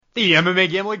The MMA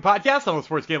Gambling Podcast on the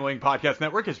Sports Gambling Podcast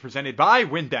Network is presented by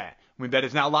WynnBET. WynnBET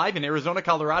is now live in Arizona,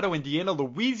 Colorado, Indiana,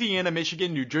 Louisiana,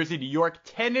 Michigan, New Jersey, New York,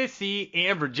 Tennessee,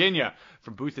 and Virginia.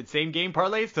 From boosted same-game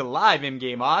parlays to live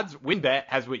in-game odds, WynnBET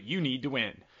has what you need to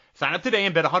win. Sign up today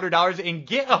and bet $100 and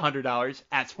get $100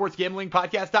 at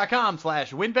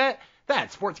sportsgamblingpodcast.com/WynnBET.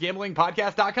 That's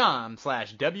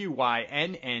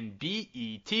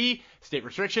sportsgamblingpodcast.com/WYNNBET. State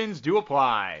restrictions do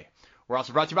apply. We're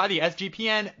also brought to you by the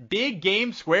SGPN Big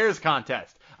Game Squares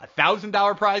Contest.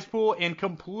 $1,000 prize pool and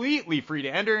completely free to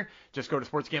enter. Just go to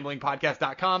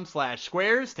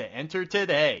sportsgamblingpodcast.com/squares to enter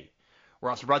today. We're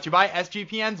also brought to you by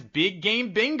SGPN's Big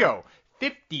Game Bingo.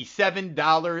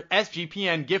 $57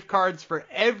 SGPN gift cards for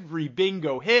every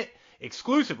bingo hit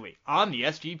exclusively on the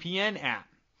SGPN app.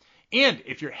 And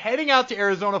if you're heading out to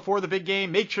Arizona for the big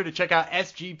game, make sure to check out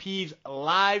SGP's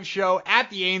live show at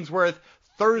the Ainsworth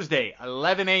Thursday,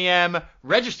 11 a.m.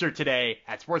 Register today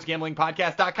at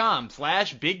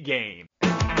sportsgamblingpodcast.com/big game.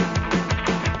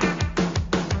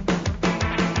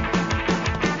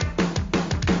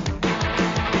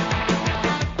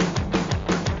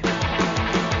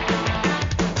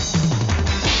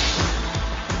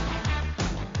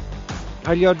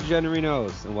 Howdy,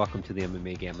 degenerinos, and welcome to the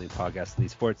MMA Gambling Podcast, the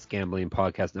Sports Gambling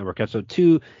Podcast Network, episode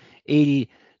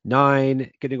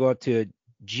 289. Going to go up to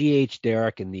GH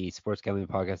Derek in the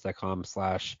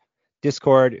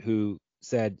sportsgamblingpodcast.com/Discord, who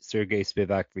said Sergey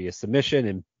Spivak via submission,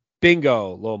 and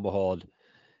bingo, lo and behold,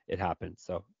 it happened.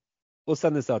 So we'll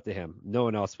send this out to him. No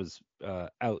one else was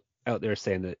out there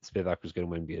saying that Spivak was going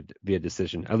to win via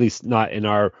decision, at least not in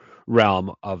our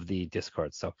realm of the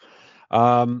Discord. So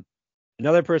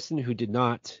another person who did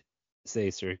not say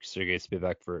Sergey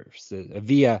Spivak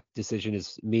via decision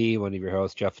is me, one of your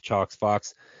hosts, Jeff Chalks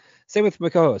Fox. Same with my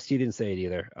co-host. He didn't say it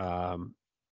either.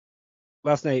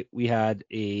 Last night we had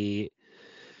a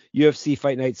UFC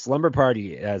Fight Night slumber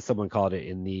party, as someone called it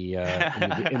in the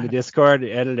in the Discord.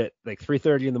 It ended at like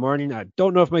 3:30 in the morning. I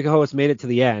don't know if my co-host made it to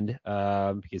the end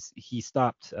because he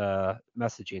stopped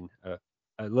messaging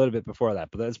a little bit before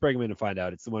that. But let's bring him in and find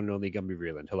out. It's the one and only Gumby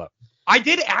Vreeland. Hello. I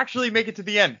did actually make it to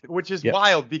the end, which is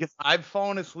wild because I've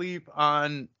fallen asleep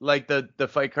on like the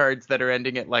fight cards that are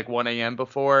ending at like 1 a.m.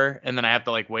 before, and then I have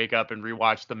to like wake up and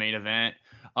rewatch the main event.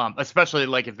 Especially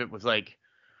like if it was like,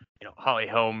 Holly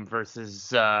Holm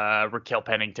versus Raquel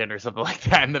Pennington or something like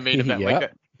that in the main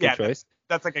event. Good choice.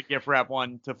 That's like a gift wrap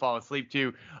one to fall asleep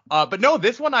to. But no,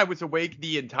 this one I was awake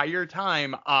the entire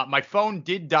time. My phone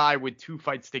did die with 2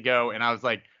 fights to go, and I was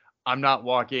like, I'm not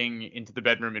walking into the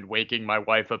bedroom and waking my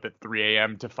wife up at 3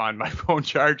 a.m. to find my phone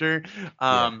charger.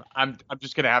 I'm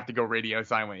just gonna have to go radio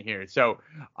silent here. So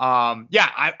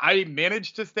I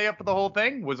managed to stay up for the whole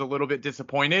thing. Was a little bit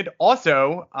disappointed.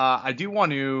 Also, I do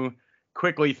want to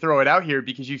quickly throw it out here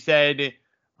because you said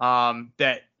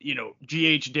that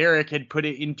GH Derek had put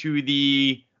it into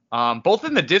the both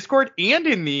in the Discord and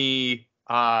in the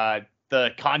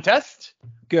contest.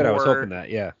 Good, I was hoping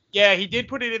that. Yeah, he did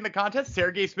put it in the contest.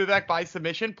 Sergey Spivak by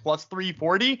submission plus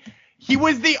 340. He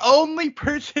was the only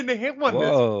person to hit one.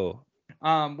 Whoa.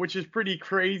 Which is pretty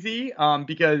crazy.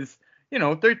 Because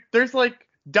there's like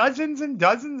dozens and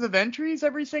dozens of entries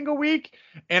every single week,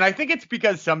 and I think it's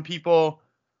because some people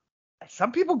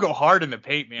go hard in the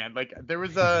paint, man. Like there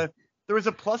was a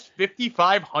plus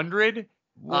 5,500.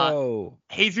 Whoa.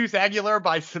 Jesus Aguilar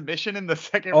by submission in the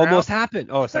second almost round. Happened.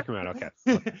 Oh, second round. Okay.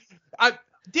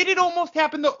 Did it almost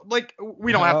happen though? Like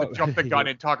we don't have to jump the gun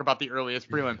and talk about the earliest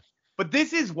prelim, but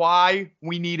this is why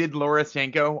we needed Laura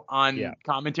Sanko on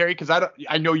commentary, because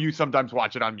I know you sometimes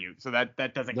watch it on mute, so that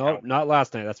doesn't count. No, not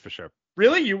last night, that's for sure.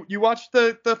 Really? You watched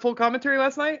the full commentary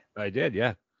last night? I did,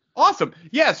 yeah. Awesome.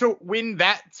 Yeah, so when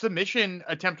that submission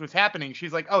attempt was happening,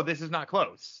 she's like, "Oh, this is not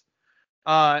close."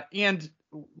 And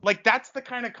like that's the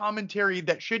kind of commentary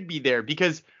that should be there,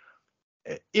 because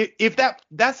if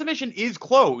that submission is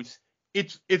close,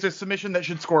 it's a submission that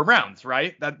should score rounds,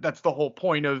 right? That's the whole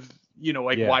point of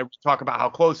why we talk about how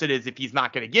close it is if he's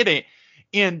not going to get it.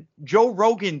 And Joe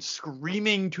Rogan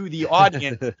screaming to the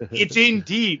audience, "It's in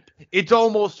deep, it's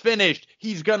almost finished,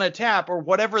 he's gonna tap," or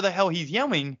whatever the hell he's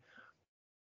yelling.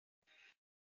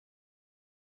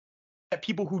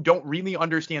 People who don't really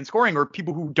understand scoring, or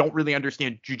people who don't really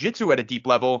understand jiu-jitsu at a deep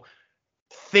level,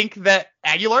 think that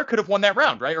Aguilar could have won that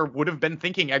round, right? Or would have been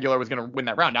thinking Aguilar was going to win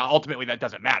that round. Now, ultimately, that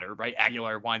doesn't matter, right?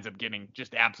 Aguilar winds up getting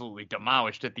just absolutely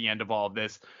demolished at the end of all of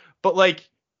this. But, like,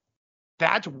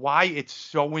 that's why it's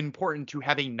so important to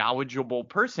have a knowledgeable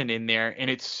person in there, and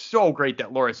it's so great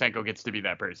that Laura Sanko gets to be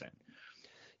that person.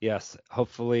 Yes,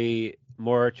 hopefully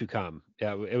more to come.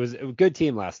 Yeah, it was a good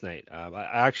team last night.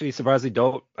 I actually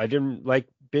surprisingly I didn't like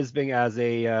Bisping as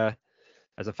a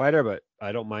fighter, but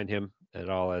I don't mind him at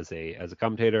all as a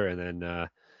commentator, and then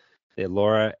they had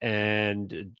Laura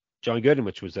and John Gooden,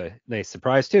 which was a nice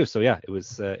surprise too. So yeah, it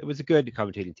was a good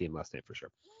commentating team last night for sure.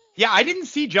 Yeah, I didn't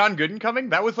see John Gooden coming.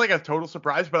 That was like a total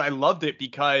surprise, but I loved it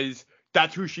because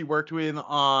that's who she worked with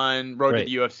on Road to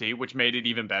the UFC, which made it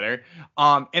even better.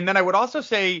 And then I would also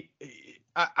say,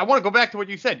 I want to go back to what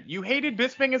you said. You hated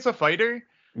Bisping as a fighter.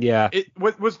 Yeah.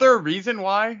 Was there a reason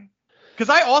why? Because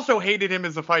I also hated him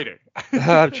as a fighter.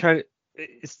 I'm trying to.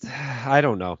 I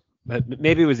don't know.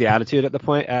 Maybe it was the attitude at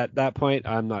that point.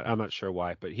 I'm not sure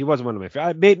why, but he wasn't one of my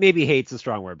favorites. Maybe hate's a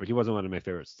strong word, but he wasn't one of my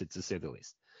favorites to say the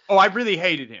least. Oh, I really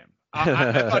hated him.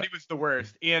 I thought he was the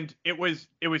worst, and it was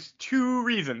 2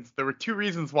 reasons. There were 2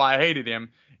 reasons why I hated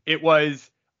him. It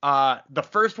was the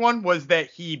first one was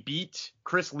that he beat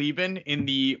Chris Lieben in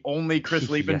the only Chris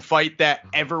Lieben fight that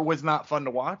ever was not fun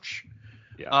to watch.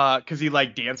 Yeah. Because he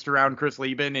like danced around Chris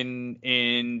Lieben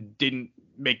and didn't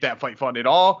make that fight fun at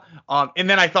all. And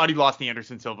then I thought he lost the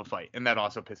Anderson Silva fight, and that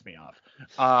also pissed me off.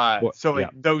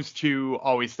 Those 2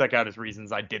 always stuck out as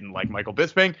reasons I didn't like Michael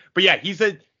Bisping. But yeah, he's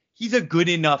a good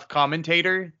enough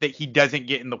commentator that he doesn't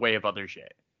get in the way of other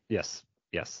shit. Yes.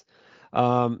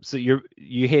 So you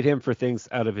hate him for things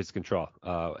out of his control.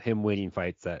 Him winning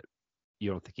fights that you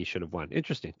don't think he should have won.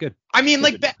 Interesting. Good. I mean,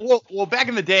 like back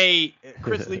in the day,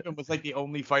 Chris Lieben was like the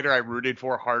only fighter I rooted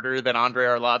for harder than Andrei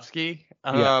Arlovsky.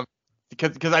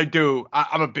 Because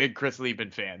I'm a big Chris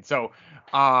Lieben fan. So,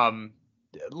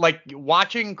 like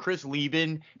watching Chris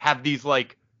Lieben have these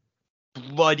like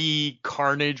bloody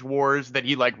carnage wars that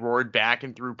he like roared back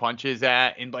and threw punches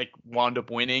at and like wound up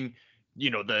winning,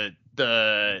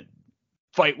 the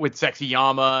fight with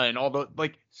Sexyama and all the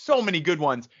like so many good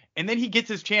ones. And then he gets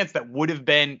his chance that would have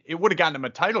gotten him a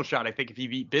title shot, I think, if he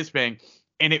beat Bisping.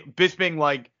 And Bisping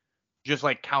like just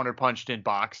like counterpunched and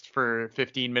boxed for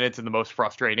 15 minutes in the most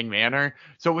frustrating manner.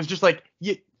 So it was just like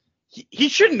he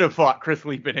shouldn't have fought Chris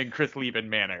Lieben in Chris Lieben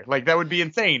manner. Like that would be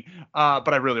insane.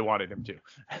 But I really wanted him to.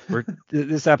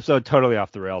 This episode totally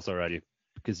off the rails already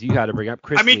because you had to bring up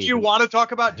Chris. I mean, Lieben. Do you want to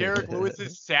talk about Derek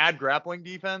Lewis's sad grappling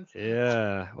defense?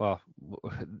 Yeah, well,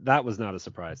 that was not a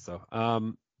surprise. So,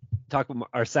 talk about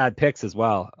our sad picks as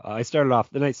well. The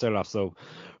night started off so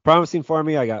promising for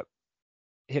me. I got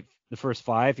hit the first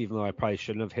 5, even though I probably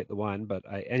shouldn't have hit the 1. But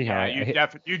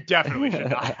you definitely should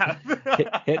not have.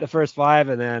 hit the first 5,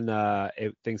 and then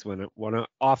things went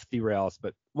off the rails.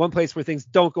 But one place where things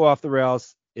don't go off the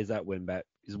rails is at WynnBET.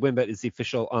 Because WynnBET is the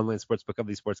official online sportsbook of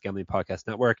the Sports Gambling Podcast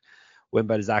Network.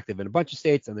 WynnBET is active in a bunch of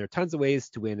states, and there are tons of ways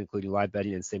to win, including live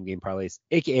betting and same game parlays,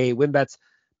 aka WynnBETs.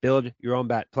 Build your own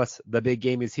bet. Plus, the big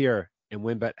game is here, and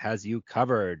WynnBET has you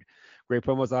covered. Great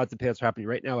promos, odds, and payouts are happening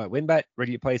right now at WynnBET.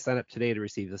 Ready to play? Sign up today to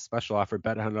receive this special offer.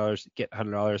 Bet $100, get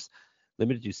 $100,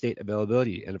 limited to state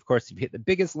availability. And of course, if you hit the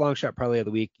biggest long shot parlay of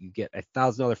the week, you get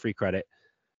 $1,000 free credit.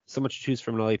 So much to choose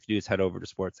from, and all you have to do is head over to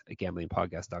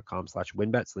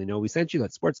sportsgamblingpodcast.com/WynnBET so they know we sent you.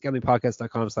 That's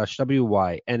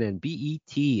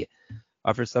sportsgamblingpodcast.com/WYNNBET.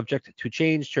 Offer subject to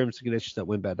change. Terms and conditions at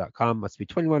WynnBET.com. Must be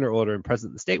 21 or older and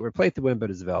present in the state where play through WynnBET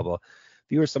is available.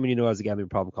 If you or someone you know has a gambling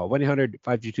problem, call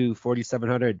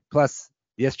 1-800-522-4700. Plus,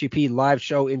 the SGP live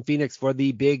show in Phoenix for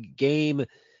the big game. If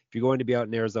you're going to be out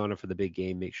in Arizona for the big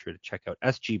game, make sure to check out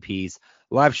SGP's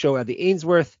live show at the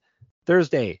Ainsworth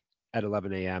Thursday at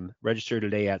 11 a.m. Register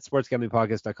today at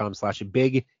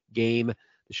sportsgamblingpodcast.com/big game.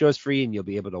 The show is free, and you'll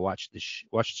be able to watch the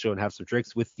show and have some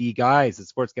drinks with the guys at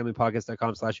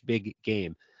sportsgamblingpodcast.com/big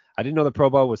game. I didn't know the Pro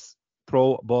Bowl was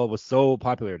so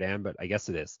popular, Dan, but I guess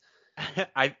it is.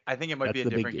 I think it might be a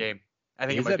different game. I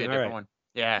think Is it might it? be a All different right. one.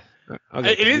 Yeah.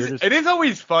 Okay, It is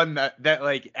always fun that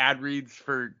like ad reads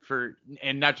for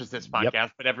and not just this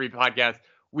podcast, but every podcast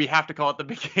we have to call it the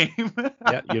big game.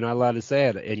 Yeah, you're not allowed to say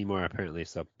it anymore apparently.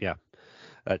 So yeah,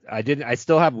 we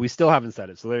still haven't said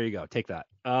it. So there you go. Take that.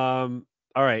 All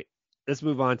right, let's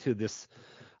move on to this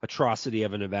atrocity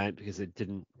of an event because it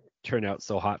didn't turn out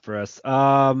so hot for us.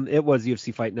 It was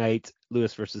UFC Fight Night,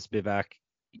 Lewis versus Spivak,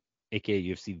 aka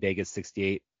UFC Vegas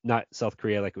 68, not South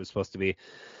Korea like it was supposed to be.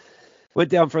 Went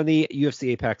down from the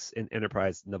UFC Apex in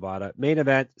Enterprise, Nevada. Main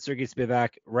event, Sergey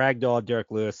Spivak ragdolled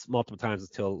Derek Lewis multiple times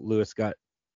until Lewis got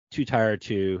too tired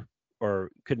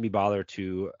or couldn't be bothered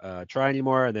to try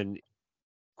anymore, and then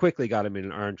quickly got him in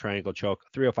an arm triangle choke,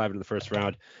 305 in the first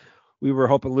round. We were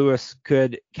hoping Lewis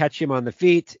could catch him on the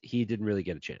feet. He didn't really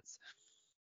get a chance.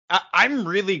 I'm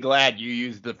really glad you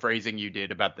used the phrasing you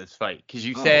did about this fight because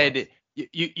you said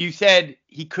you said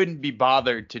he couldn't be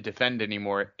bothered to defend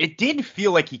anymore. It did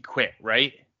feel like he quit,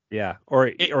 right? Yeah, or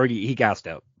he gassed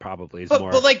out probably.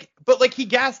 But he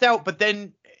gassed out, but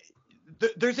then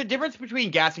there's a difference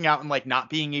between gassing out and like not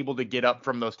being able to get up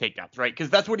from those takedowns, right? Because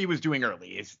that's what he was doing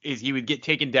early. Is he would get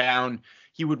taken down,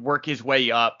 he would work his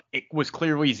way up. It was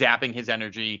clearly zapping his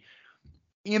energy.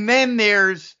 And then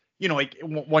there's, like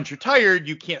once you're tired,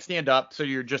 you can't stand up, so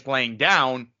you're just laying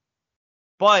down.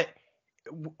 But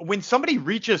when somebody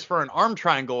reaches for an arm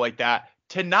triangle like that,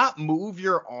 to not move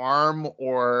your arm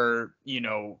or,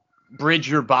 bridge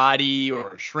your body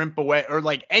or shrimp away or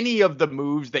like any of the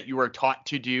moves that you were taught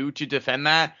to do to defend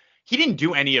that, he didn't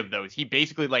do any of those. He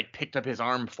basically like picked up his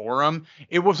arm for him.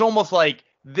 It was almost like,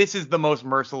 this is the most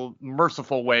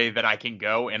merciful way that I can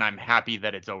go, and I'm happy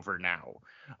that it's over now.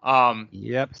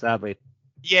 Yep, sadly.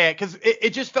 Yeah, because it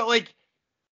just felt like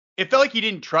he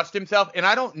didn't trust himself, and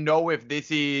I don't know if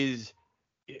this is,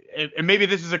 and maybe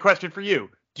this is a question for you.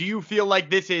 Do you feel like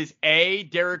this is A,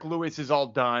 Derek Lewis is all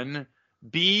done,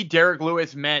 B, Derek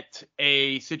Lewis met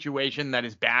a situation that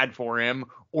is bad for him,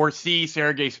 or C,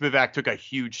 Sergey Spivak took a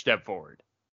huge step forward?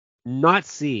 Not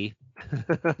C.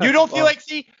 You don't feel like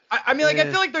C? I mean, like, I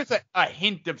feel like there's a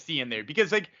hint of C in there,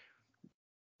 because like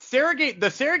Sergey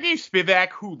Spivak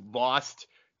who lost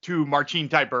to Marcin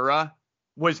Tybura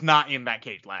was not in that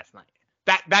cage last night.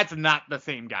 That's not the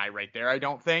same guy right there, I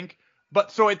don't think.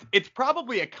 But so it's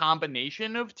probably a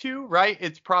combination of two, right?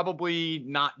 It's probably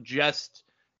not just,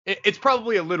 it's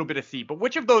probably a little bit of C. But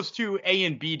which of those two, A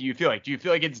and B, do you feel like? Do you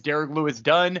feel like it's Derek Lewis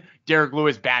done, Derek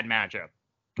Lewis bad matchup?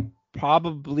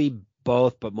 Probably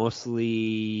both, but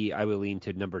mostly I would lean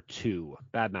to number 2,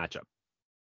 bad matchup.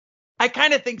 I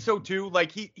kind of think so too.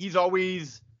 Like he's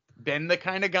always been the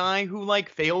kind of guy who like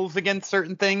fails against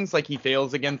certain things. Like he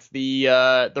fails against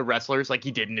the wrestlers, like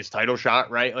he did in his title shot,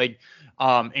 right? Like,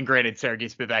 and granted, Sergey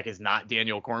Spivak is not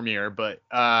Daniel Cormier, but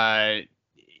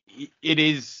it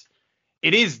is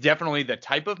definitely the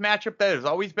type of matchup that has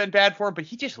always been bad for him. But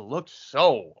he just looked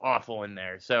so awful in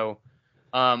there. So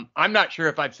I'm not sure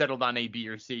if I've settled on A, B,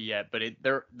 or C yet, but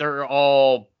they're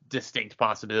all distinct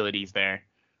possibilities there.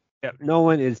 Yeah, no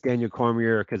one is Daniel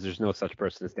Cormier because there's no such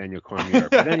person as Daniel Cormier.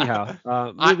 But anyhow,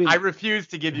 I refuse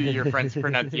to give you your friend's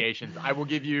pronunciations. I will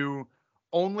give you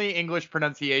only English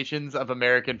pronunciations of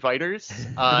American fighters.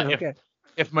 Okay.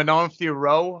 If Manon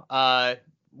Fiorot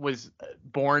was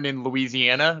born in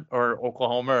Louisiana or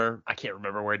Oklahoma, or I can't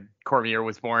remember where Cormier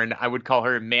was born, I would call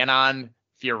her Manon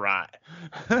Fiorot.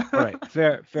 All right,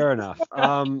 fair enough.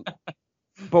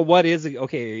 But what is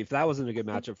okay? If that wasn't a good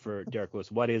matchup for Derek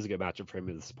Lewis, what is a good matchup for him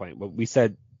at this point? Well, we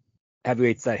said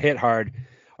heavyweights that hit hard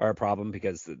are a problem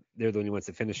because they're the only ones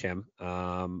that finish him.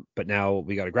 But now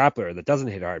we got a grappler that doesn't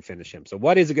hit hard, finish him. So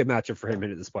what is a good matchup for him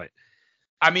at this point?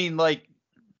 I mean, like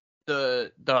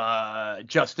the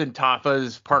Justin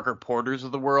Tafa's, Parker Porters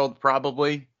of the world,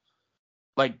 probably.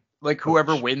 Like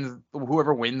whoever wins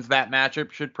that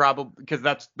matchup should probably, because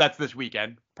that's this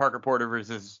weekend. Parker Porter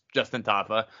versus Justin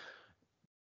Tafa.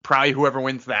 Probably whoever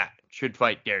wins that should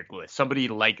fight Derek Lewis. Somebody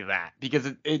like that,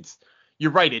 because it's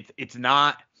you're right. It's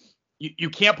not,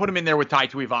 you can't put him in there with Tai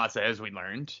Tuivasa, as we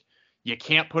learned. You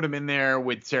can't put him in there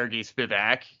with Sergey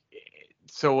Spivak.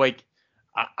 So like,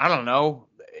 I don't know.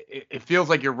 It feels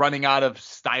like you're running out of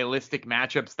stylistic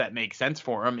matchups that make sense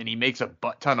for him, and he makes a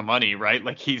butt ton of money, right?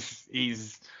 Like he's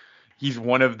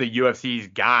one of the UFC's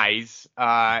guys,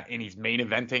 and he's main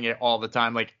eventing it all the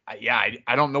time. Like, yeah,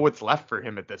 I don't know what's left for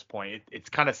him at this point. It's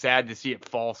kind of sad to see it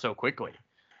fall so quickly.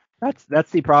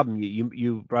 That's the problem.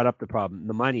 You brought up the problem.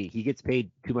 The money. He gets paid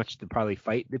too much to probably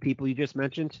fight the people you just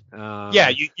mentioned. Yeah,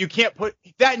 you can't put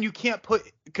that, and you can't put,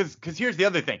 because here's the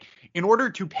other thing. In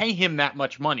order to pay him that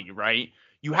much money, right,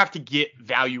 you have to get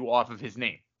value off of his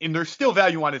name. And there's still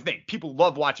value on his name. People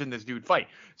love watching this dude fight.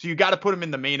 So you got to put him in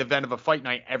the main event of a fight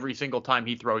night every single time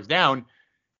he throws down.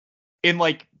 And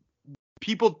like,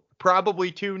 people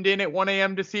probably tuned in at 1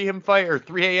 a.m. to see him fight, or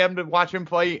 3 a.m. to watch him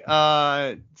fight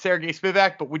Sergey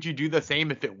Spivak. But would you do the same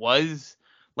if it was,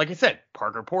 like I said,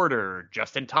 Parker Porter, or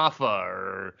Justin Tafa,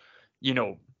 or,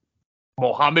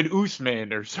 Mohammed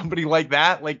Usman, or somebody like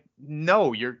that? Like,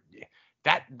 no,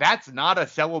 that's not a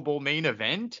sellable main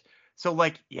event. So,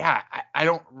 like, yeah, I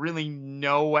don't really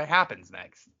know what happens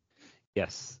next.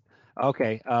 Yes.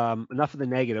 Okay. Enough of the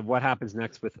negative. What happens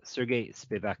next with Sergey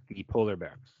Spivak, the polar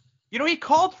bear? He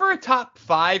called for a top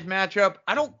 5 matchup.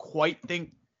 I don't quite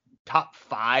think top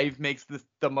 5 makes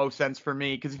the most sense for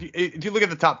me, because if you look at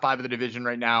the top 5 of the division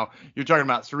right now, you're talking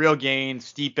about Ciryl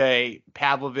Gaines, Stipe,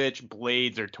 Pavlovich,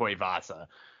 Blades, or Tuivasa.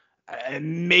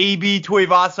 Maybe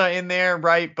Tuivasa in there,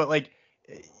 right? But like,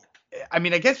 I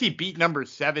mean, I guess he beat number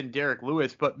 7 Derek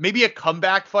Lewis, but maybe a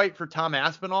comeback fight for Tom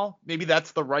Aspinall. Maybe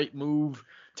that's the right move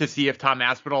to see if Tom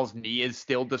Aspinall's knee is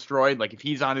still destroyed. Like, if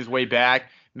he's on his way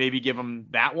back, maybe give him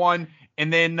that one.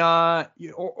 And then,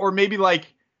 or maybe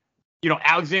like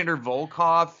Alexander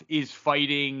Volkov is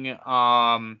fighting.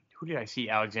 Who did I see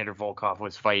Alexander Volkov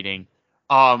was fighting?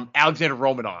 Alexander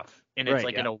Romanov, and it's Right,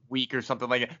 like yeah. in a week or something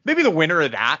like that. Maybe the winner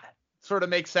of that sort of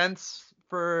makes sense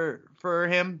for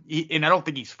him. And I don't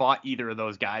think he's fought either of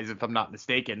those guys, if I'm not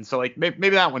mistaken. So like maybe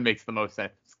that one makes the most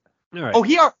sense. All right. Oh,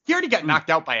 he already got knocked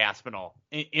out by Aspinall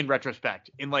in retrospect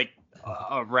in like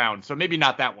a round. So maybe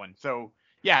not that one. So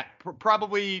yeah,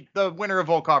 probably the winner of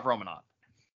Volkov Romanov.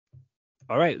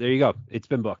 All right, there you go. It's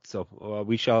been booked, so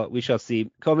we shall see.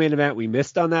 Co-main event, we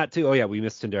missed on that too. Oh yeah, we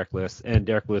missed on Derek Lewis, and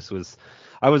Derek Lewis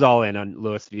I was all in on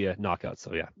Lewis via knockout.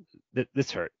 So yeah,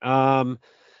 this hurt.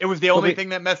 It was the only thing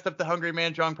that messed up the Hungry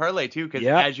Man John parlay too, because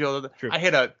I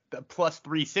hit a plus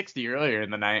 360 earlier in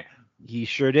the night. He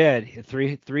sure did.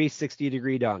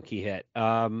 360-degree dunk he hit.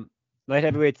 Light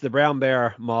heavyweights, the Brown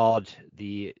Bear mauled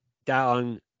the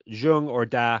Daang Jung or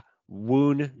Da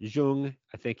Woon Jung.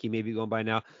 I think he may be going by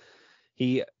now.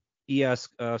 He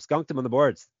skunked him on the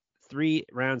boards, 3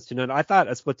 rounds to none. I thought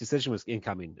a split decision was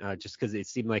incoming, just because it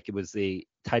seemed like it was a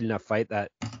tight enough fight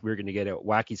that we were going to get a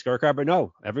wacky scorecard. But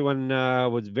no, everyone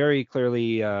was very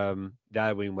clearly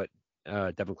valuing what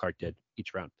Devin Clark did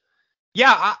each round.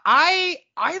 Yeah, I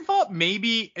thought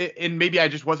maybe, and maybe I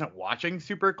just wasn't watching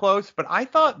super close, but I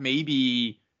thought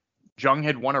maybe Jung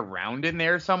had won a round in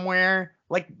there somewhere,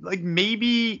 like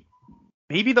maybe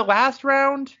the last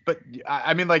round. But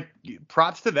I mean, like,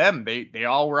 props to them. They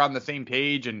all were on the same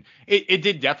page, and it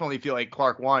did definitely feel like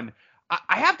Clark won.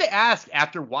 I have to ask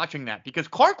after watching that, because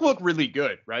Clark looked really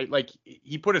good, right? Like,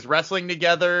 he put his wrestling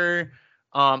together.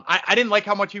 I didn't like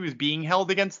how much he was being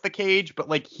held against the cage, but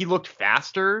like he looked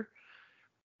faster.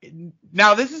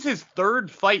 Now, this is his 3rd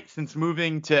fight since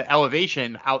moving to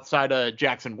Elevation outside of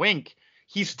Jackson Wink.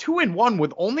 He's 2-1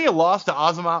 with only a loss to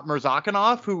Azamat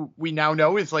Murzakanov, who we now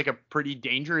know is like a pretty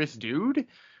dangerous dude.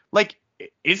 Like,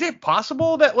 is it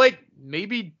possible that like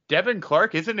maybe Devin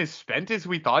Clark isn't as spent as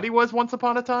we thought he was once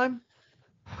upon a time?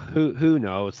 Who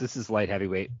knows? This is light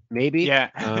heavyweight, maybe. Yeah.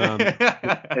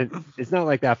 It's not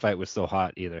like that fight was so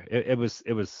hot either. It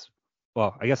was.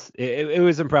 Well, I guess it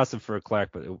was impressive for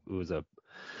Clark, but it was a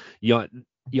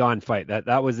yawn fight.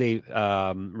 That was a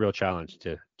real challenge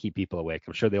to keep people awake.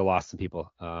 I'm sure they lost some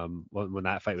people when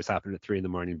that fight was happening at 3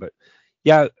 a.m. But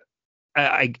yeah,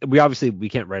 we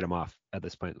can't write him off at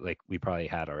this point, like we probably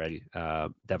had already,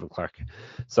 Devin Clark.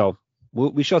 So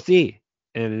we shall see.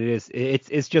 And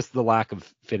it's just the lack of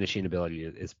finishing ability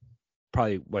is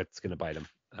probably what's going to bite him.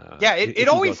 Yeah, it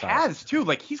always has too.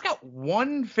 Like, he's got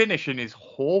 1 finish in his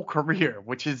whole career,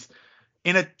 which is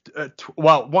in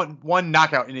one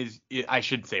knockout in his, I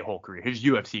should say, whole career, his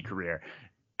UFC career.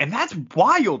 And that's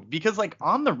wild, because like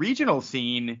on the regional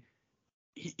scene,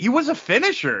 he was a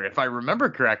finisher, if I remember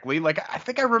correctly. Like, I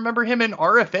think I remember him in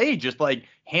RFA just like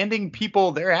handing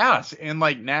people their ass, and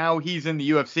like now he's in the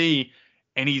UFC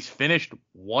and he's finished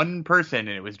 1 person,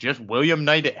 and it was just William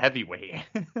Knight at heavyweight.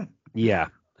 Yeah,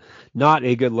 not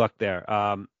a good look there.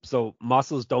 So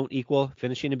muscles don't equal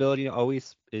finishing ability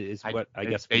always, is what I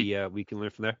guess we can learn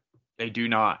from there. They do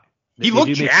not. He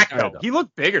looked jacked though. He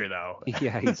looked bigger though.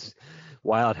 Yeah, he's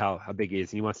wild how big he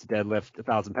is. He wants to deadlift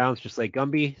 1,000 pounds just like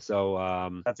Gumby.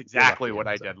 So that's exactly what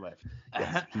I deadlift.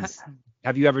 Yes,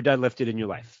 have you ever deadlifted in your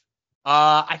life?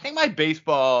 I think my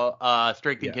baseball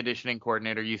strength and conditioning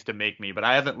coordinator used to make me, but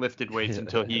I haven't lifted weights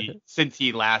since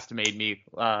he last made me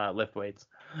lift weights.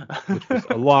 Which was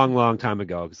a long time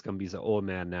ago, because Gumby's an old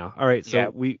man now. All right,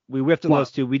 so we whiffed on those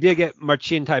 2. We did get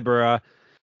Marcin Tybura,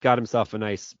 got himself a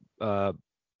nice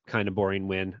kind of boring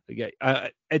win.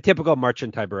 A typical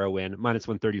Marcin Tybura win, minus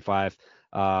 135.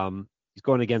 He's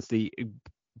going against the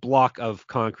block of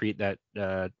concrete that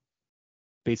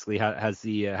basically has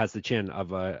the chin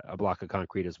of a block of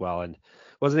concrete as well, and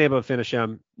wasn't able to finish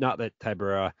him. Not that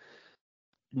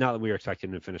we were expecting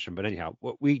him to finish him, but anyhow,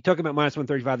 we took him at minus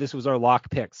 135. This was our lock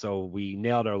pick, so we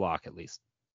nailed our lock at least.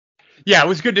 Yeah, it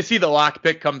was good to see the lock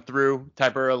pick come through.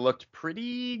 Tybura looked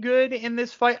pretty good in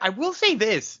this fight. I will say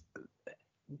this.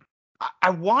 I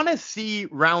want to see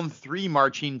round 3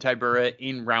 Marcin Tybura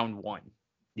in round 1.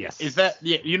 Yes. Is that,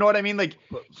 yeah, you know what I mean? Like,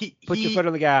 put your foot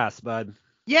on the gas, bud.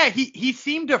 Yeah, he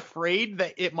seemed afraid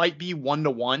that it might be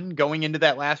 1-1 going into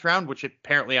that last round, which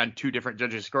apparently on 2 different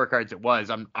judges' scorecards it was.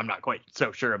 I'm not quite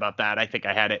so sure about that. I think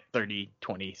I had it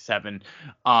 30-27.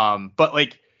 But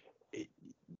like,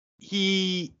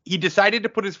 he decided to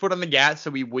put his foot on the gas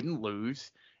so he wouldn't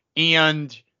lose,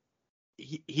 and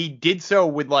he did so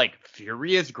with like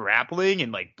furious grappling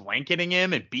and like blanketing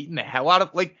him and beating the hell out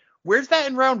of, like, where's that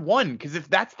in round 1? Because if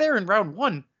that's there in round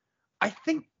 1, I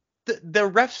think the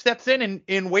ref steps in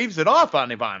and waves it off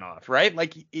on Ivanov, right?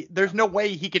 Like, there's no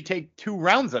way he could take 2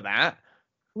 rounds of that.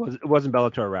 It wasn't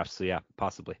Bellator refs, so yeah,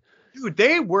 possibly. Dude,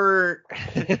 they were.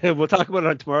 We'll talk about it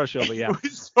on tomorrow's show, but It yeah.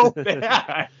 was so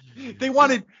bad. They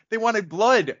wanted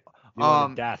blood. They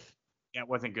wanted death. Yeah, it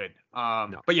wasn't good.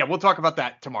 No. But yeah, we'll talk about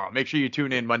that tomorrow. Make sure you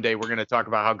tune in Monday. We're gonna talk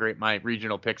about how great my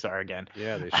regional picks are again.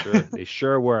 Yeah, they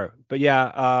sure were. But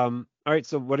yeah, all right.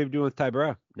 So what are we doing with Ty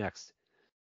Burrell next?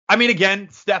 I mean, again,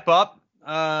 step up.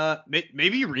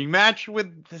 Maybe rematch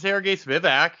with Sergey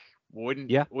Spivak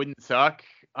wouldn't suck.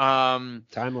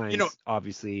 Timelines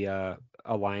obviously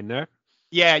align there.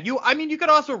 Yeah, you could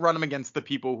also run him against the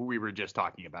people who we were just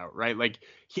talking about, right? Like,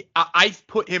 I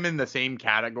put him in the same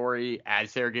category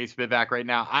as Sergey Spivak right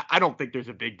now. I don't think there's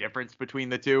a big difference between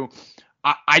the two.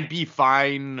 I'd be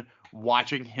fine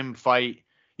watching him fight.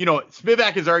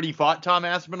 Spivak has already fought Tom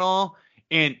Aspinall,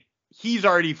 and he's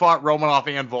already fought Romanov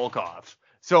and Volkov.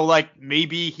 So, like,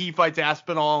 maybe he fights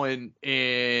Aspinall and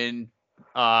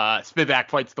Spivak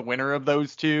fights the winner of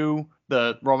those two,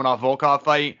 the Romanov-Volkov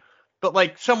fight. But,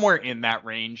 like, somewhere in that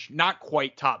range. Not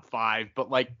quite top 5, but,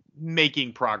 like,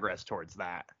 making progress towards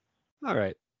that. All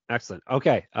right. Excellent.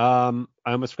 Okay. I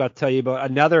almost forgot to tell you about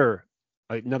another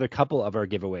couple of our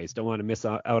giveaways. Don't want to miss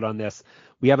out on this.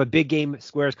 We have a big game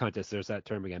squares contest. There's that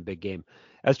term again, big game.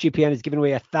 SGPN is giving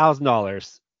away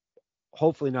 $1,000.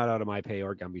 Hopefully not out of my pay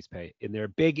or Gumby's pay in their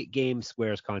big game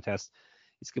squares contest.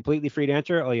 It's completely free to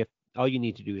enter. All you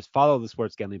need to do is follow the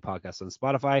Sports Gambling Podcast on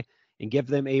Spotify and give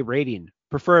them a rating,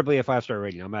 preferably a 5-star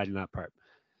rating. I'm adding that part.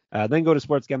 Then go to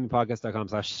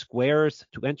sportsgamblingpodcast.com/squares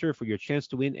to enter for your chance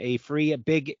to win a free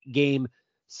big game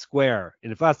square.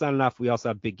 And if that's not enough, we also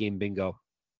have big game bingo.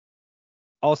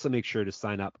 Also make sure to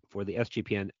sign up for the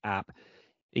SGPN app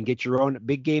and get your own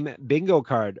big game bingo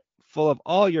card full of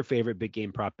all your favorite big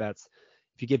game prop bets.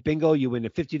 If you get bingo, you win a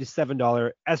 $50 to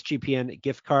 $7 SGPN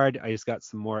gift card. I just got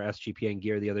some more SGPN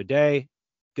gear the other day.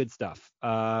 Good stuff.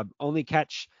 Only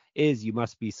catch is you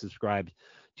must be subscribed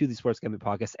to the Sports Gambling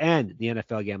Podcast and the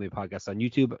NFL Gambling Podcast on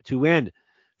YouTube to win.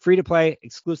 Free to play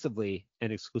exclusively on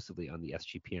the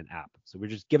SGPN app. So we're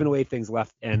just giving away things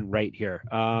left and right here.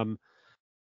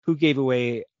 Who gave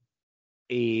away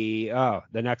the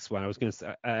next one? I was going to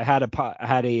say I had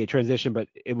a transition, but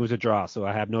it was a draw, so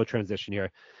I have no transition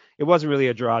here. It wasn't really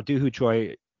a draw. Doo Ho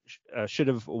Choi should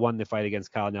have won the fight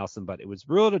against Kyle Nelson, but it was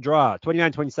ruled a draw.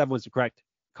 29-27 was the correct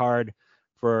card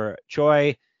for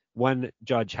Choi. One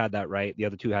judge had that right. The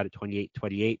other two had it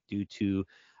 28-28 due to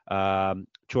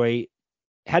Choi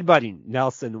headbutting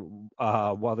Nelson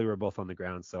while they were both on the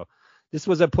ground. So this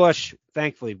was a push,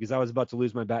 thankfully, because I was about to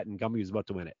lose my bet and Gumby was about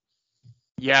to win it.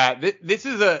 Yeah, this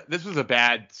was a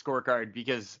bad scorecard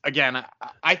because, again,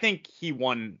 I think he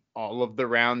won all of the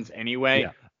rounds anyway.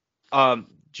 Yeah.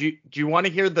 Do you want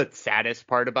to hear the saddest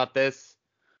part about this?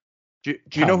 Do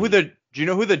you know who the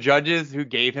judge is who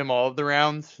gave him all of the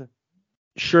rounds?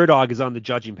 Sherdog is on the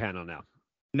judging panel now.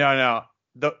 No.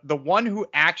 The one who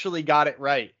actually got it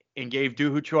right and gave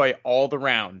Doo Ho Choi all the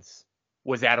rounds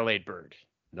was Adelaide Bird.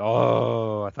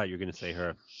 Oh, I thought you were going to say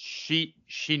her. She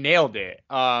nailed it.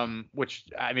 Which,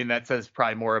 I mean, that says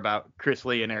probably more about Chris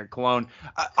Lee and Eric Colon.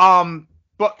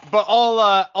 But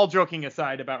all joking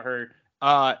aside about her,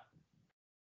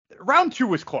 round 2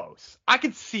 was close. I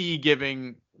could see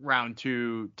giving round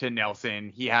 2 to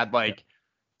Nelson. He had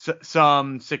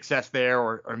some success there,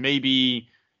 or maybe,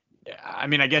 I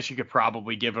mean, I guess you could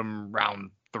probably give him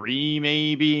round 3,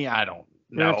 maybe. I don't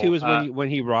know. Round 2 was when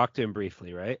he rocked him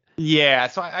briefly, right? Yeah.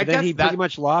 So I guess he pretty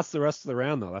much lost the rest of the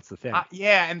round, though. That's the thing.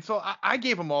 Yeah, and so I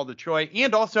gave him all to Choi,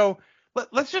 and also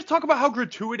let's just talk about how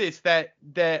gratuitous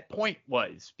that point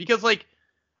was, because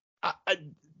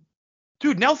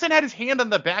dude, Nelson had his hand on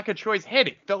the back of Choi's head.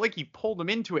 It felt like he pulled him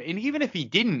into it, and even if he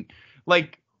didn't,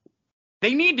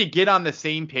 they need to get on the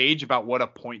same page about what a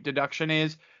point deduction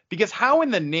is, because how in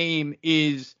the name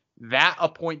is that a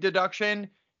point deduction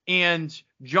and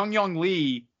Jung Young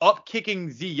Lee up kicking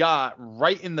Ziyi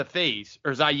right in the face,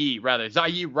 or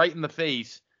Ziyi right in the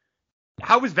face?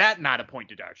 How is that not a point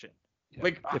deduction?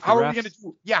 Yeah. How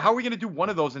are we gonna do one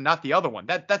of those and not the other one?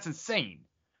 That's insane.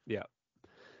 Yeah.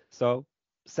 So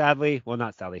sadly, well,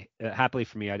 not sadly, happily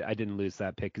for me, I didn't lose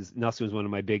that pick because Nelson was one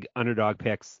of my big underdog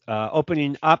picks.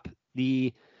 Opening up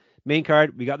the main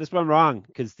card, we got this one wrong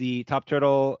because the Top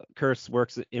Turtle curse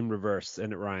works in reverse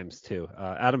and it rhymes too.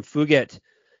 Adam Fugit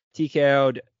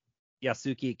TKO'd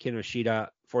Yasuki Kinoshita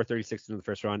 436 in the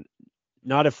first round.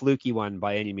 Not a fluky one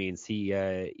by any means.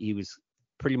 He was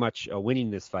pretty much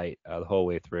winning this fight the whole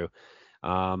way through.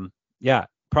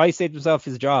 Probably saved himself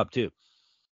his job too.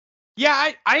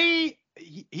 Yeah,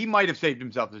 he might have saved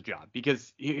himself his job,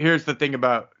 because here's the thing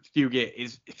about Fugit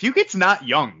is Fugit's not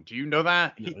young. Do you know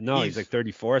that? No, he's like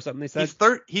 34 or something. They said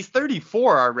he's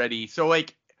 34 already. So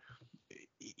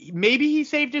maybe he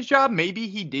saved his job, maybe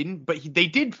he didn't, but they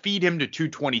did feed him to two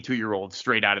 22-year-olds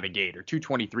straight out of the gate, or two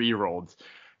 23-year-olds.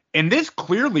 And this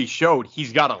clearly showed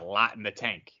he's got a lot in the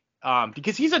tank.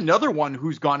 Because he's another one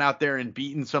who's gone out there and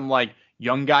beaten some like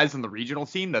young guys in the regional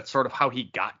scene. That's sort of how he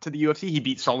got to the UFC. He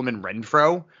beat Solomon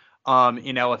Renfro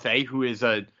in LFA, who is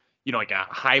like a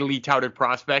highly touted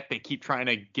prospect. They keep trying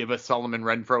to give us Solomon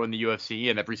Renfro in the UFC,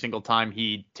 and every single time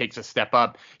he takes a step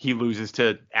up, he loses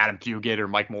to Adam Fugit or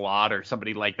Mike Malott or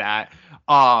somebody like that.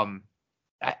 I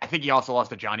think he also lost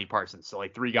to Johnny Parsons. So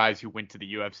like three guys who went to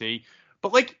the UFC.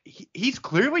 But like he's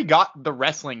clearly got the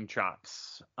wrestling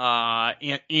chops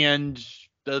and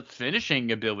the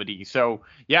finishing ability. So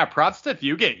yeah, props to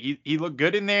Fugit. He looked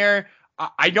good in there.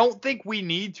 I don't think we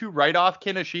need to write off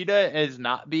Kinoshita as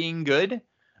not being good.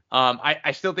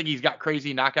 I still think he's got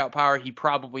crazy knockout power. He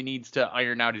probably needs to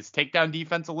iron out his takedown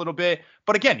defense a little bit.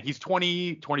 But again, he's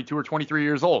 20, 22 or 23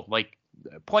 years old. Like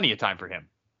plenty of time for him.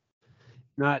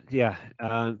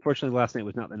 Unfortunately, last night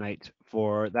was not the night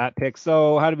for that pick.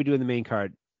 So how did we do in the main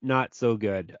card? Not so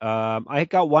good. I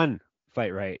got one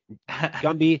fight right.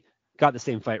 Gumby got the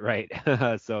same fight right.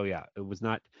 So yeah, it was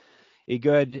not a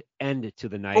good end to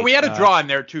the night. But we had a draw in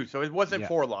there too, so it wasn't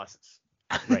 4 losses.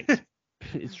 Right.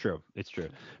 It's true.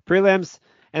 Prelims,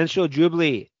 Anshul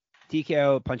Jubli,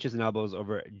 TKO punches and elbows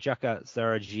over Jukka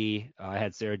Saraji. I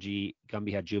had Saraji.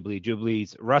 Gumby had Jubli.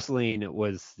 Jubli's wrestling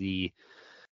was the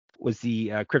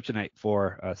kryptonite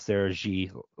for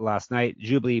Saraji last night.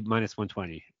 Jubli minus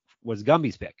 120 was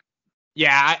Gumby's pick.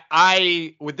 Yeah,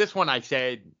 I with this one I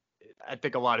said I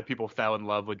think a lot of people fell in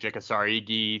love with Jukka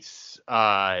Saragi's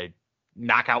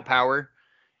knockout power.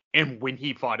 And when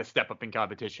he fought a step up in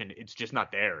competition, it's just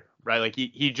not there, right? Like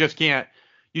he just can't.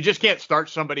 You just can't start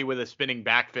somebody with a spinning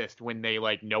back fist when they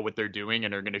like know what they're doing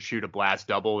and are going to shoot a blast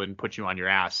double and put you on your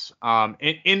ass.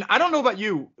 And I don't know about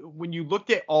you, when you looked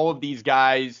at all of these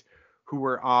guys who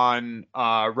were on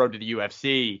road to the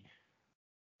UFC,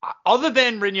 other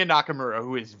than Rinya Nakamura,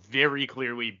 who is very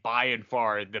clearly by and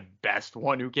far the best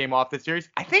one who came off the series,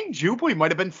 I think Jubli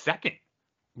might have been second.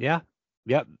 Yeah.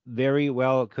 Yep, very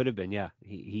well could have been. Yeah,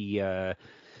 he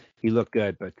looked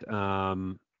good, but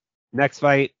next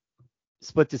fight,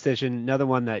 split decision, another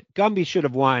one that Gumby should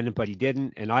have won, but he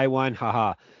didn't, and I won.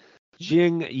 Haha.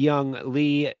 Jing Young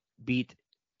Lee beat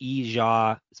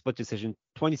Ija, split decision,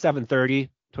 27-30,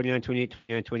 29-28,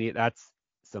 29-28. That's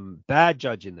some bad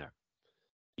judging there.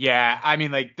 Yeah, I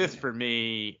mean, like this for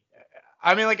me.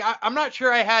 I mean, like, I'm not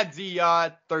sure I had the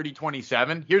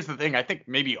 30-27. Here's the thing. I think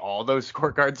maybe all those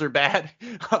scorecards are bad.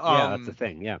 Yeah, that's the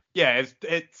thing. Yeah. Yeah,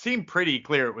 it seemed pretty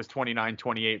clear it was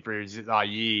 29-28 for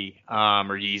Yi,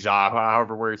 or Yiza,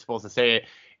 however we're supposed to say it.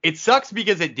 It sucks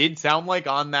because it did sound like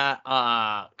on that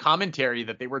commentary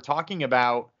that they were talking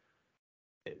about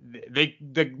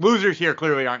the losers here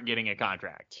clearly aren't getting a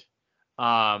contract.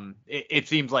 It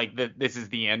seems like this is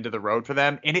the end of the road for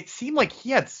them. And it seemed like he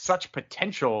had such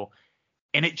potential.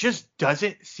 And it just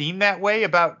doesn't seem that way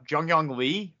about Jungyong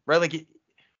Lee, right? Like,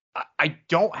 I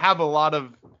don't have a lot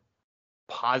of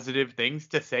positive things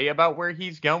to say about where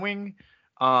he's going.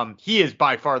 He is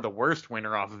by far the worst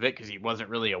winner off of it because he wasn't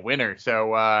really a winner.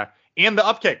 So, and the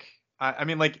upkick. I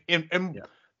mean, like,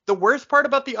 the worst part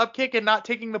about the upkick and not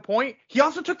taking the point, he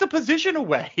also took the position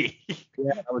away.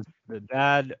 Yeah, that was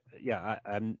bad. Yeah,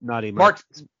 I'm not even. Mark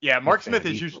Smith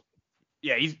is usually.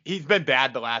 Yeah, he's been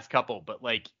bad the last couple, but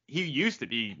like he used to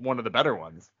be one of the better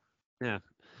ones. Yeah,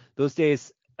 those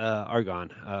days are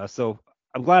gone. So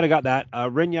I'm glad I got that.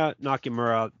 Rinya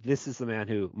Nakamura, this is the man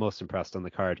who most impressed on the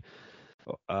card.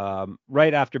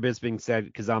 Right after Bisping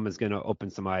said Kazama's going to open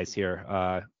some eyes here,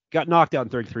 got knocked out in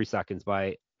 33 seconds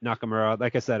by Nakamura.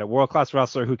 Like I said, a world-class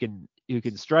wrestler who can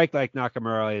strike like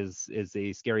Nakamura is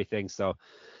a scary thing. So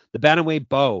the bantamweight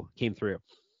bow came through.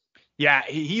 Yeah,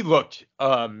 he looked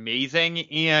amazing,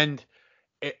 and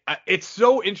it's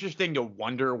so interesting to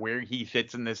wonder where he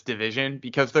fits in this division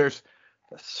because there's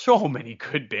so many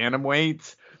good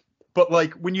bantamweights. But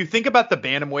like when you think about the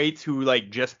bantamweights who like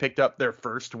just picked up their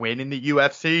first win in the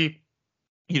UFC,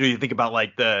 you think about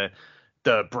like the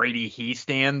Brady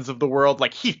Heastands of the world,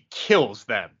 like he kills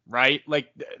them, right? Like,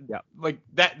 like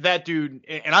that dude,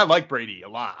 and I like Brady a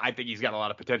lot. I think he's got a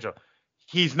lot of potential.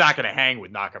 He's not going to hang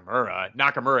with Nakamura.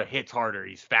 Nakamura hits harder.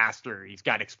 He's faster. He's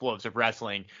got explosive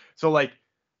wrestling. So, like,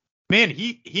 man,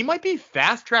 he might be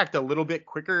fast-tracked a little bit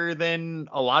quicker than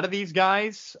a lot of these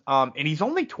guys. And he's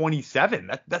only 27.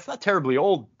 That's not terribly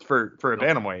old for a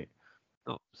bantamweight.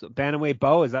 Oh, so bantamweight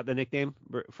Bo, is that the nickname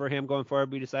for him going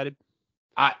forward, we decided?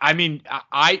 I mean,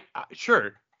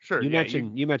 sure. You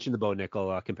mentioned the Bo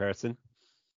Nickel comparison.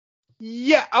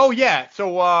 Yeah. Oh, yeah.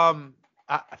 So,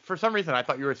 For some reason, I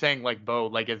thought you were saying like Bo,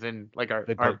 like as in like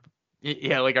Like our both.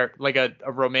 yeah, like our like a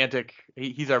romantic.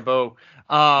 He's our Bo.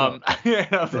 No, And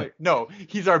I was like, no,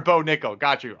 he's our Bo Nickel.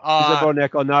 Got you. he's our Bo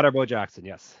Nickel, not our Bo Jackson.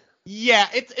 Yes. Yeah,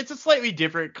 it's a slightly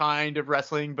different kind of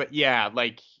wrestling, but yeah,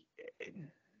 like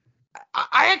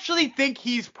I actually think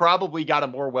he's probably got a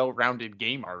more well-rounded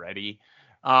game already.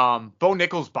 Bo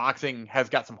Nickel's boxing has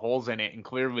got some holes in it, and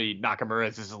clearly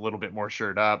Nakamura's is a little bit more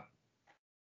shored up.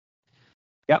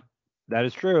 Yep, that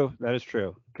is true. That is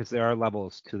true because there are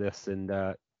levels to this,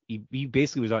 and he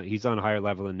basically he's on a higher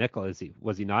level than Nickel.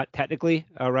 Was he not technically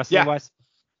wrestling Yeah. wise?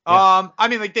 Yeah. I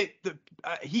mean, like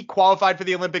he qualified for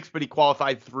the Olympics, but he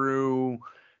qualified through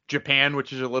Japan,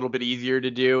 which is a little bit easier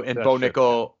to do. And That's Bo true,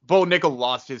 Nickel, Bo Nickel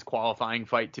lost his qualifying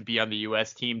fight to be on the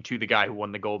U.S. team to the guy who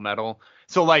won the gold medal.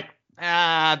 So like,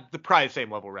 the probably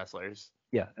same level wrestlers.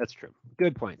 Yeah, that's true.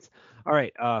 Good points. All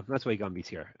right, that's why Gumby's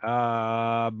here.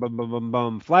 Flyweights.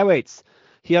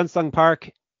 Hyun Sung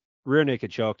Park, rear naked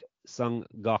choked. Sung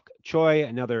Gok Choi,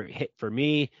 another hit for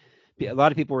me. A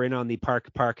lot of people were in on the Park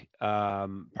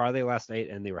parlay last night,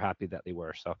 and they were happy that they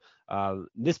were. So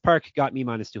this Park got me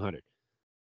minus 200.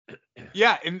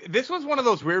 Yeah, and this was one of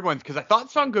those weird ones because I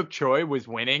thought Sungkook Choi was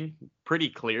winning pretty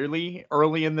clearly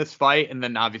early in this fight, and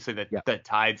then obviously the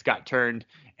tides got turned.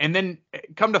 And then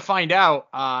come to find out,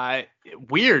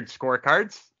 weird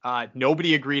scorecards.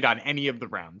 Nobody agreed on any of the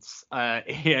rounds,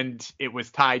 and it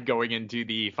was tied going into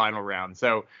the final round.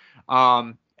 So,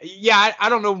 yeah, I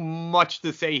don't know much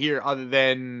to say here other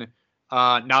than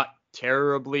not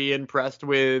terribly impressed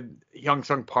with Hyung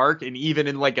Sung Park, and even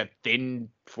in like a thin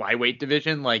flyweight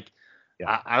division, like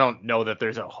I don't know that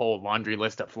there's a whole laundry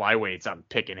list of flyweights I'm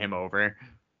picking him over.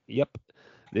 Yep,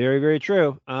 very very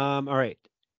true. All right,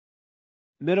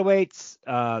 middleweights.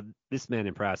 This man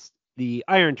impressed. The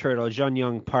Iron Turtle, Jun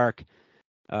Young Park,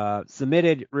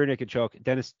 submitted rear naked choke.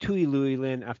 Dennis Tui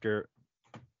Lin after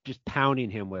just pounding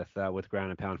him with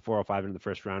ground and pound 405 in the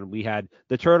first round. We had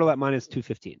the Turtle at minus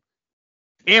 215.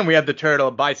 And we had the Turtle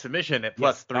by submission at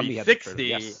plus 360.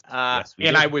 Yes,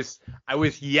 and I was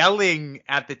yelling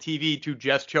at the TV to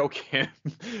just choke him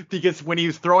because when he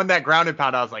was throwing that ground and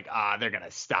pound, I was like, they're going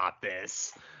to stop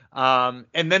this. And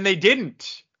then they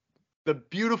didn't. The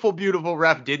beautiful, beautiful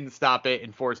ref didn't stop it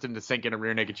and forced him to sink in a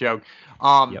rear naked choke.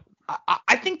 I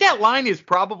think that line is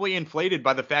probably inflated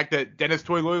by the fact that Dennis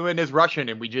Toiluin is Russian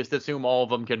and we just assume all of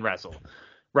them can wrestle.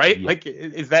 Right? Yep. Like,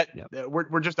 is that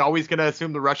we're just always going to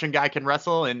assume the Russian guy can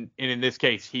wrestle, and in this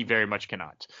case, he very much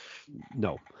cannot.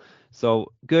 No.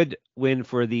 So good win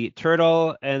for the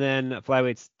Turtle, and then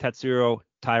flyweights Tatsuro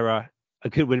Taira, a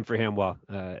good win for him. Well,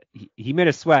 he made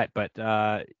a sweat, but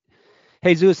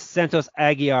Jesus Santos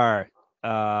Aguiar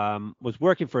was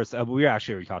working for us. We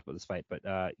actually already talked about this fight,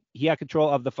 but he had control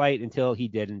of the fight until he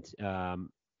didn't.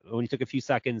 Only took a few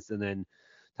seconds, and then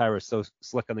Tyra was so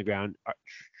slick on the ground.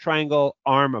 Triangle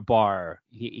arm bar.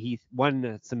 He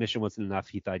one submission wasn't enough.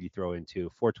 He thought he'd throw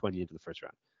into 420 into the first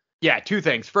round. Yeah, two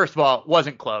things. First of all,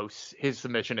 wasn't close, his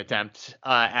submission attempt,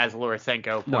 as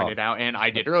Lorisenko pointed out, and I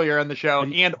did earlier on the show.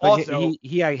 And also,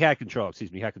 he had control.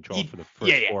 Excuse me, he had control for the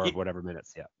first four of whatever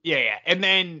minutes. Yeah. And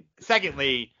then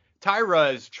secondly,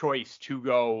 Tyra's choice to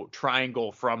go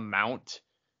triangle from mount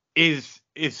is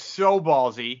so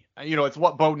ballsy. You know, it's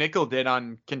what Bo Nickel did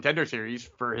on Contender Series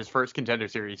for his first Contender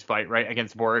Series fight, right,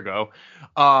 against Borrego.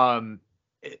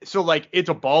 So, like, it's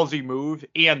a ballsy move,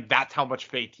 and that's how much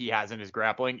faith he has in his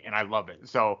grappling, and I love it.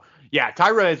 So, yeah,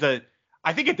 Tyra is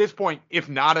I think at this point, if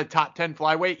not a top 10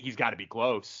 flyweight, he's got to be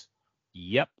close.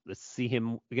 Yep. Let's see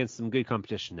him against some good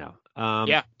competition now.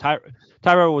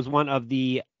 Tyra was one of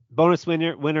the bonus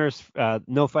winners.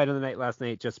 No fight on the night last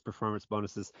night, just performance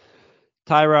bonuses.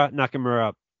 Taira,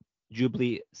 Nakamura,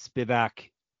 Jubilee,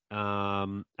 Spivak.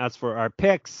 As for our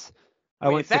picks,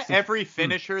 is that every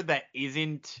finisher that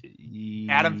isn't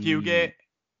Adam Fugit?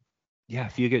 Yeah,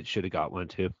 Fugit should have got one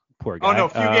too. Poor guy. Oh no,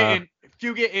 Fugit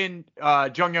in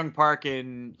Jung Young Park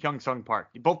and Hyung Sung Park,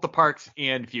 both the Parks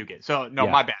and Fugit. So no,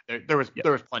 my bad. There was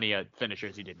plenty of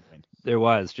finishers he didn't win. There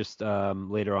was just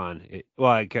later on.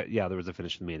 There was a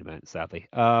finish in the main event, sadly.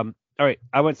 All right,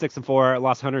 I went 6-4,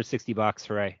 lost $160.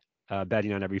 Hooray!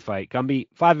 Betting on every fight. Gumby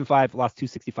 5-5, lost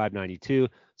 265.92.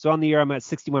 So on the year, I'm at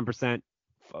 61%,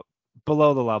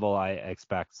 below the level I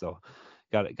expect. So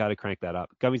got to crank that up.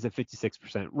 Gumby's at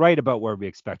 56%, right about where we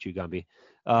expect you, Gumby.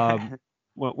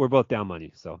 We're both down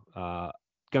money, so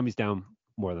Gumby's down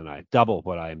more than I, double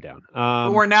what I am down.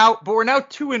 But we're now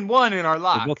 2-1 in our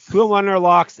locks. We're both 2-1 in our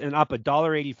locks and up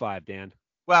 $1.85, Dan.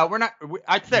 Well, we're not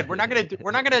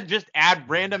gonna just add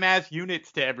random ass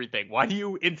units to everything. Why do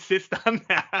you insist on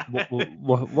that?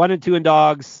 1-2 in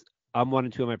dogs. I'm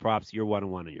 1-2 in my props. You're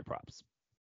 1-1 in your props.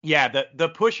 Yeah, the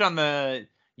push on the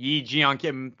Yi Jian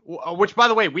Kim, which by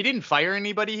the way, we didn't fire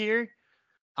anybody here.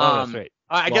 Oh, that's right.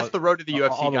 I guess Well, the road to the UFC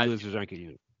all the guys, losers aren't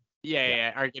getting.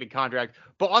 Yeah. are getting contract.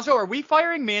 But also, are we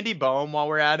firing Mandy Bohm while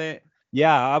we're at it?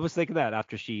 Yeah, I was thinking that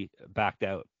after she backed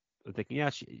out. I'm thinking, yeah,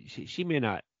 she may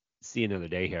not see another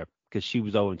day here because she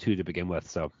was 0-2 to begin with.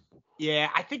 So, Yeah,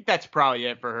 I think that's probably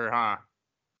it for her, huh?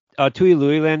 Tui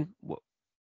Luilin,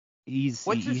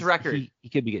 What's his record? he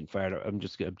could be getting fired. I'm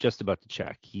just about to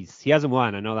check. He hasn't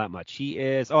won. I know that much.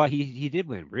 He did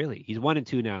win, really. He's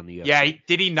 1-2 now in the UFC. Yeah,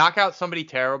 did he knock out somebody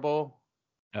terrible?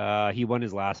 He won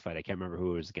his last fight. I can't remember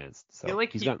who it was against. So I feel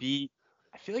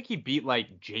like he beat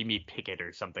like Jamie Pickett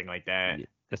or something like that. Yeah,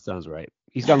 that sounds right.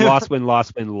 He's gone loss, win,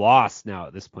 loss, win, loss now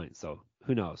at this point. So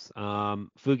who knows?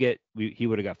 Fugit, he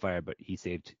would have got fired, but he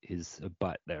saved his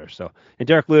butt there. So, and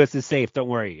Derek Lewis is safe. Don't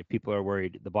worry. If people are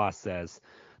worried, the ball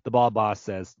boss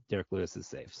says Derek Lewis is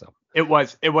safe. So it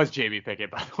was Jamie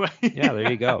Pickett, by the way. Yeah,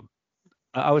 there you go.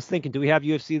 I was thinking, do we have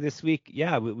UFC this week?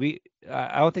 Yeah,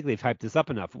 I don't think they've hyped this up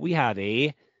enough. We have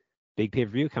a big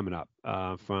pay-per-view coming up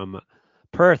from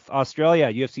Perth,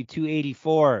 Australia, UFC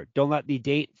 284. Don't let the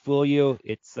date fool you.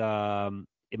 It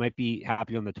might be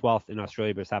happening on the 12th in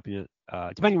Australia, but it's happening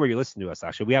depending where you listen to us.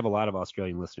 Actually, we have a lot of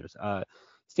Australian listeners.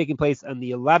 It's taking place on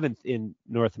the 11th in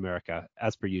North America,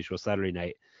 as per usual, Saturday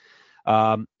night.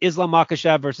 Islam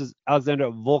Makhachev versus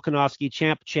Alexander Volkanovski,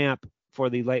 champ for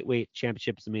the lightweight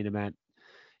championship is the main event.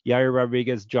 Yair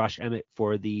Rodriguez, Josh Emmett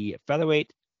for the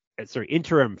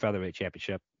interim featherweight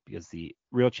championship, because the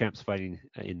real champ's fighting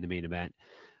in the main event.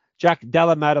 Jack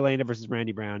Della Maddalena versus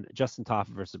Randy Brown. Justin Toffa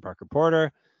versus Parker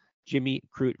Porter. Jimmy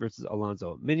Crute versus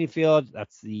Alonzo Minifield.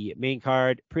 That's the main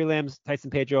card. Prelims,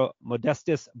 Tyson Pedro.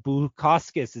 Modestas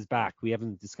Bukauskas is back. We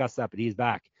haven't discussed that, but he's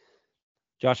back.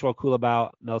 Joshua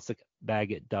Kulabau, Melsik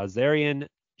Bagdasarian,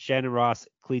 Shannon Ross,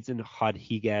 Cleaton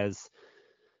Rodriguez,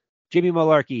 Jimmy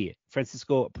Malarkey,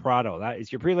 Francisco Prado. That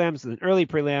is your prelims. And then early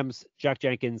prelims, Jack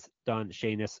Jenkins, Don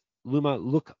Shanis, Luma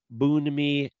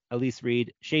Lukbunmi, Elise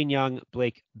Reed, Shane Young,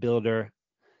 Blake Bilder,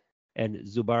 and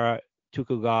Zubara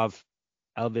Tukugov,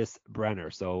 Elvis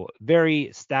Brenner. So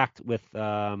very stacked with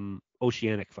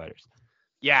Oceanic fighters.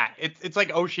 Yeah, it's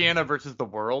like Oceania versus the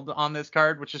world on this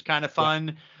card, which is kind of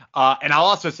fun. Yeah. And I'll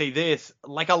also say this,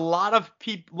 like a lot of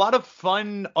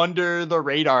fun under the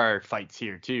radar fights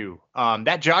here too.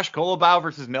 That Josh Kolobau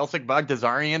versus Melsik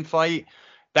Bagdasarian fight,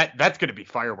 that's going to be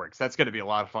fireworks. That's going to be a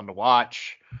lot of fun to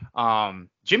watch.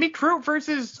 Jimmy Crute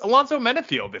versus Alonzo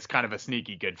Menifield is kind of a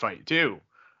sneaky good fight too.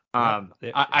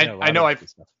 I know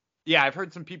I've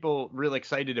heard some people really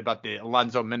excited about the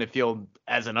Alonzo Menifield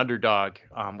as an underdog,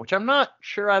 which I'm not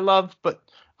sure I love, but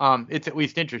it's at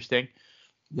least interesting.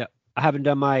 Yeah, I haven't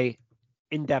done my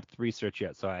in-depth research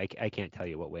yet, so I can't tell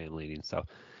you what way I'm leaning. So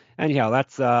anyhow,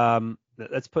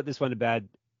 let's put this one to bed.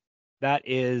 That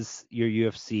is your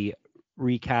UFC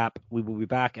recap. We will be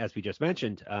back, as we just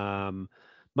mentioned,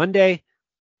 Monday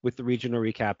with the regional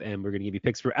recap, and we're going to give you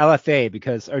picks for LFA,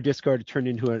 because our Discord turned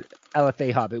into an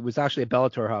LFA hub. It was actually a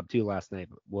Bellator hub too last night,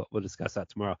 but we'll discuss that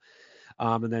tomorrow.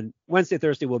 And then Wednesday,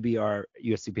 Thursday will be our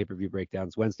UFC pay-per-view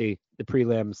breakdowns. Wednesday, the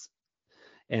prelims,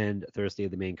 and Thursday,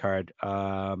 the main card.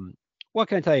 What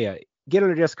can I tell you? Get on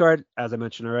our Discord, as I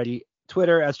mentioned already.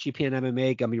 Twitter, SGPN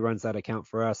MMA. Gumby runs that account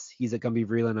for us. He's at Gumby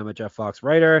Vreeland. I'm a Jeff Fox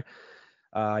writer.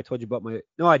 I told you about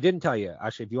no, I didn't tell you.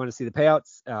 Actually, if you want to see the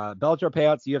payouts, Bellator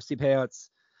payouts, UFC payouts,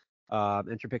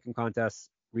 enter picking contests,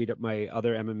 read up my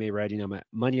other MMA writing. I'm at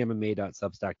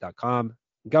moneymma.substack.com.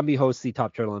 Gumby hosts the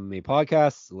Top Turtle MMA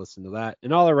podcast, so listen to that.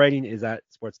 And all our writing is at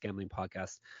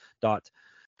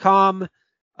sportsgamblingpodcast.com.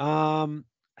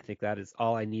 I think that is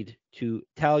all I need to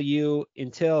tell you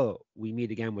until we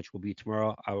meet again, which will be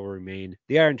tomorrow. I will remain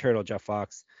the Iron Turtle, Jeff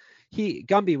Fox.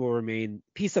 Gumby will remain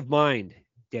Peace of Mind,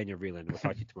 Daniel Vreeland. We'll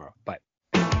talk to you tomorrow. Bye.